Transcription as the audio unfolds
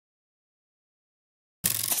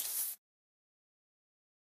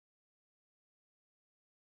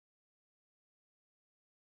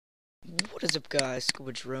What is up, guys?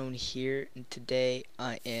 Scuba Drone here, and today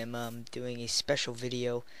I am doing a special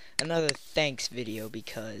video, another thanks video,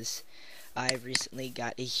 because I recently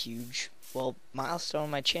got a huge, milestone on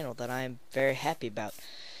my channel that I am very happy about.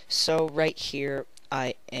 So right here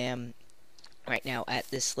I am right now at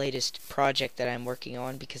this latest project that I'm working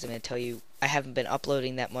on, because I'm going to tell you I haven't been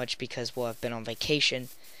uploading that much because, well, I've been on vacation.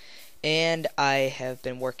 And I have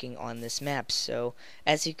been working on this map. So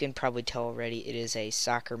as you can probably tell already, it is a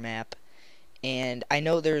soccer map. And I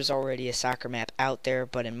know there's already a soccer map out there,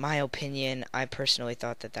 but in my opinion, I personally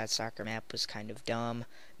thought that soccer map was kind of dumb.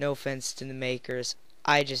 No offense to the makers,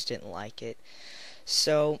 I just didn't like it.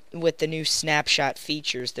 So with the new snapshot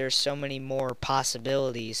features, there's so many more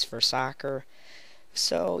possibilities for soccer.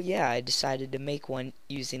 So yeah, I decided to make one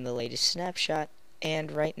using the latest snapshot.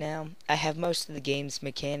 And right now, I have most of the game's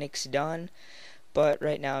mechanics done, but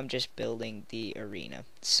right now I'm just building the arena.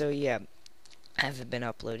 So yeah, I haven't been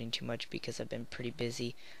uploading too much because I've been pretty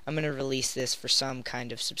busy. I'm going to release this for some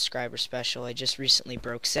kind of subscriber special. I just recently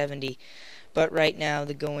broke 70, but right now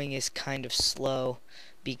the going is kind of slow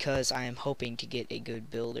because I am hoping to get a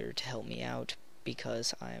good builder to help me out,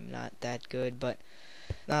 because I am not that good, but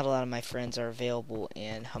not a lot of my friends are available,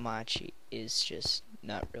 and Hamachi is just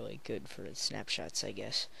not really good for snapshots, I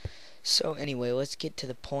guess. So anyway, let's get to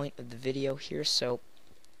the point of the video here. So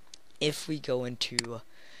if we go into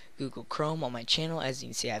Google Chrome on my channel, as you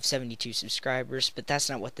can see I have 72 subscribers, but that's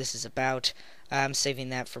not what this is about. I'm saving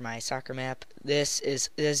that for my soccer map. This is,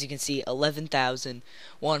 as you can see,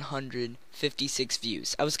 11,156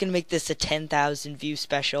 views. I was going to make this a 10,000 view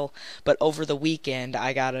special, but over the weekend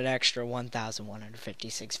I got an extra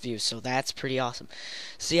 1,156 views, so that's pretty awesome.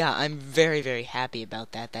 So yeah, I'm very happy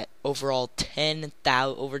about that. That overall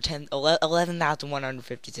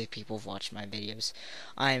 11,156 people have watched my videos.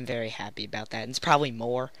 I am very happy about that. And it's probably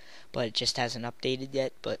more, but it just hasn't updated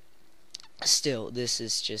yet. But still, this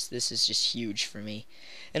is just huge for me.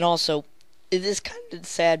 And also, it is kind of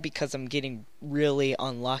sad because I'm getting really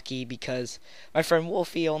unlucky, because my friend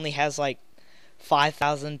Wolfie only has like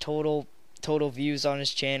 5,000 total views on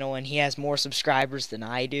his channel, and he has more subscribers than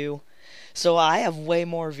I do. So I have way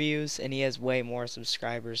more views and he has way more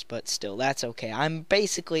subscribers, but still, that's okay. I'm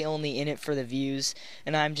basically only in it for the views,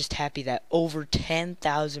 and I'm just happy that over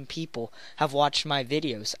 10,000 people have watched my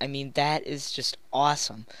videos. I mean, that is just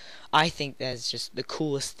awesome. I think that is just the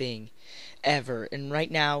coolest thing ever. And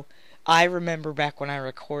right now, I remember back when I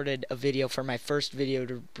recorded a video for my first video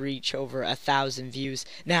to reach over 1,000 views.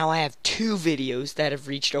 Now I have 2 videos that have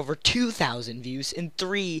reached over 2,000 views and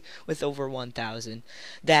 3 with over 1,000.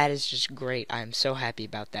 That is just great. I'm so happy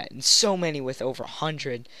about that. And so many with over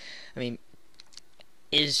 100. I mean,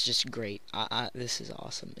 it is just great. This is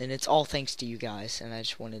awesome, and it's all thanks to you guys. And I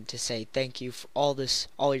just wanted to say thank you for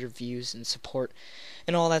all your views and support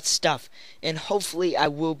and all that stuff. And hopefully I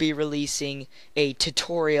will be releasing a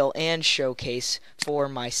tutorial and showcase for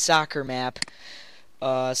my soccer map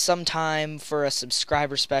sometime for a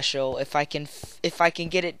subscriber special. If I can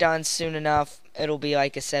get it done soon enough, it'll be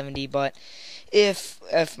like a 70. But if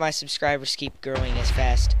my subscribers keep growing as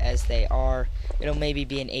fast as they are, it'll maybe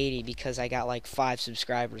be an 80, because I got like 5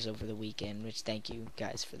 subscribers over the weekend, which thank you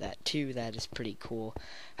guys for that too. That is pretty cool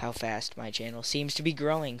how fast my channel seems to be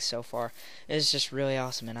growing so far. It's just really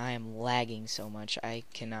awesome, and I am lagging so much I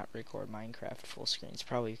cannot record Minecraft full screen. It's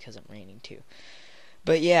probably because I'm raining too.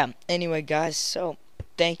 But yeah, anyway guys, so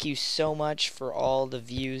thank you so much for all the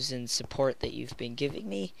views and support that you've been giving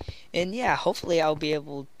me. And yeah, hopefully I'll be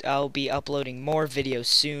uploading more videos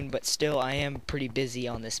soon, but still I am pretty busy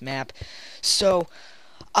on this map. So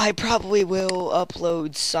I probably will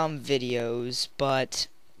upload some videos, but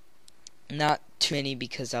not too many,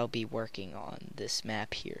 because I'll be working on this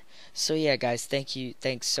map here. So yeah guys,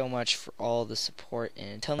 thanks so much for all the support, and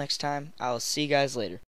until next time, I'll see you guys later.